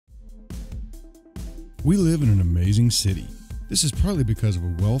We live in an amazing city. This is partly because of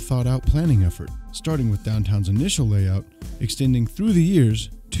a well-thought-out planning effort, starting with downtown's initial layout, extending through the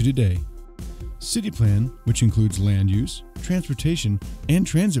years to today. City Plan, which includes land use, transportation, and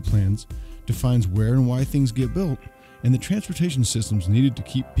transit plans, defines where and why things get built, and the transportation systems needed to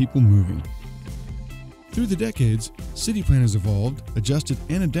keep people moving. Through the decades, City Plan has evolved, adjusted,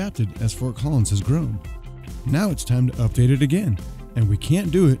 and adapted as Fort Collins has grown. Now it's time to update it again, and we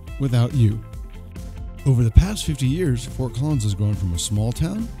can't do it without you. Over the past 50 years, Fort Collins has grown from a small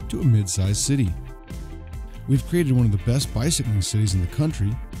town to a mid-sized city. We've created one of the best bicycling cities in the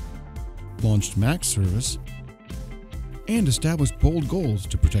country, launched MAX service, and established bold goals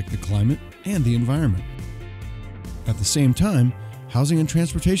to protect the climate and the environment. At the same time, housing and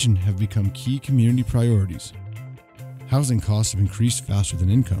transportation have become key community priorities. Housing costs have increased faster than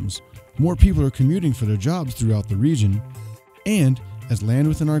incomes, more people are commuting for their jobs throughout the region, and as land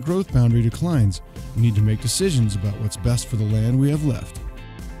within our growth boundary declines, we need to make decisions about what's best for the land we have left.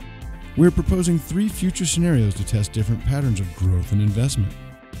 We're proposing 3 future scenarios to test different patterns of growth and investment.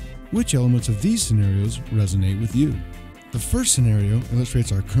 Which elements of these scenarios resonate with you? The first scenario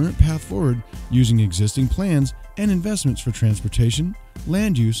illustrates our current path forward using existing plans and investments for transportation,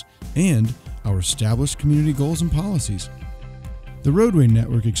 land use, and our established community goals and policies. The roadway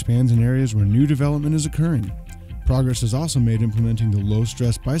network expands in areas where new development is occurring. Progress is also made implementing the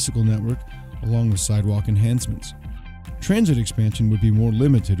low-stress bicycle network along with sidewalk enhancements. Transit expansion would be more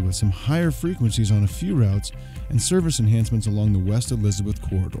limited with some higher frequencies on a few routes and service enhancements along the West Elizabeth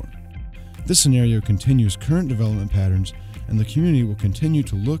corridor. This scenario continues current development patterns, and the community will continue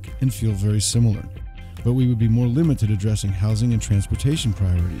to look and feel very similar, but we would be more limited addressing housing and transportation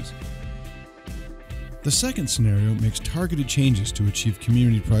priorities. The second scenario makes targeted changes to achieve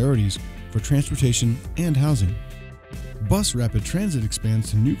community priorities for transportation and housing. Bus rapid transit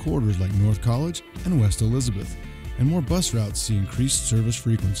expands to new corridors like North College and West Elizabeth, and more bus routes see increased service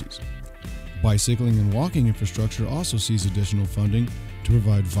frequencies. Bicycling and walking infrastructure also sees additional funding to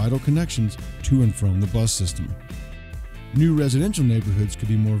provide vital connections to and from the bus system. New residential neighborhoods could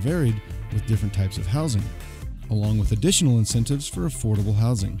be more varied with different types of housing, along with additional incentives for affordable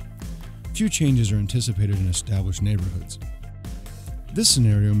housing. Few changes are anticipated in established neighborhoods. This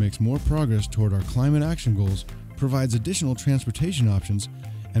scenario makes more progress toward our climate action goals, provides additional transportation options,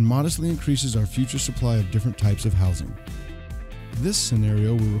 and modestly increases our future supply of different types of housing. This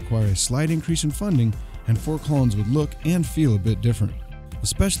scenario will require a slight increase in funding, and Fort Collins would look and feel a bit different,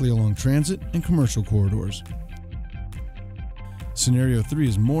 especially along transit and commercial corridors. Scenario 3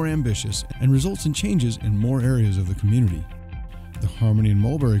 is more ambitious and results in changes in more areas of the community. The Harmony and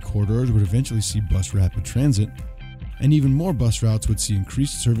Mulberry corridors would eventually see bus rapid transit, and even more bus routes would see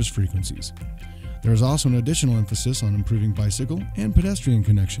increased service frequencies. There is also an additional emphasis on improving bicycle and pedestrian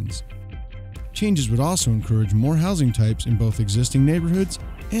connections. Changes would also encourage more housing types in both existing neighborhoods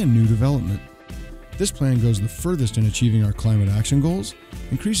and new development. This plan goes the furthest in achieving our climate action goals,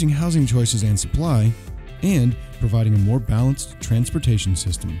 increasing housing choices and supply, and providing a more balanced transportation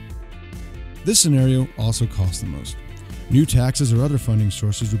system. This scenario also costs the most. New taxes or other funding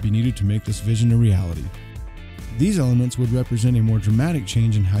sources would be needed to make this vision a reality. These elements would represent a more dramatic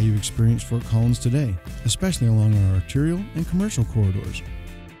change in how you experience Fort Collins today, especially along our arterial and commercial corridors.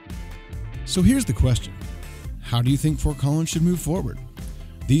 So here's the question: how do you think Fort Collins should move forward?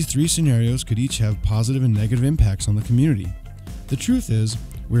 These 3 scenarios could each have positive and negative impacts on the community. The truth is,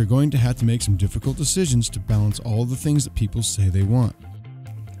 we're going to have to make some difficult decisions to balance all the things that people say they want.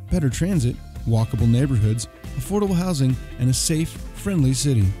 Better transit, walkable neighborhoods, affordable housing, and a safe, friendly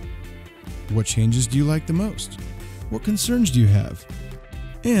city. What changes do you like the most? What concerns do you have?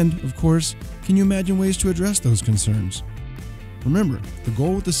 And, of course, can you imagine ways to address those concerns? Remember, the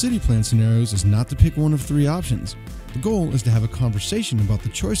goal with the city plan scenarios is not to pick one of 3 options. The goal is to have a conversation about the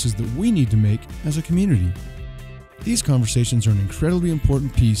choices that we need to make as a community. These conversations are an incredibly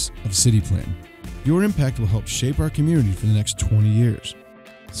important piece of City Plan. Your impact will help shape our community for the next 20 years.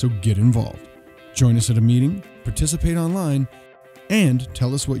 So get involved. Join us at a meeting, participate online, and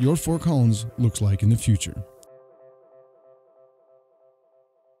tell us what your Fort Collins looks like in the future.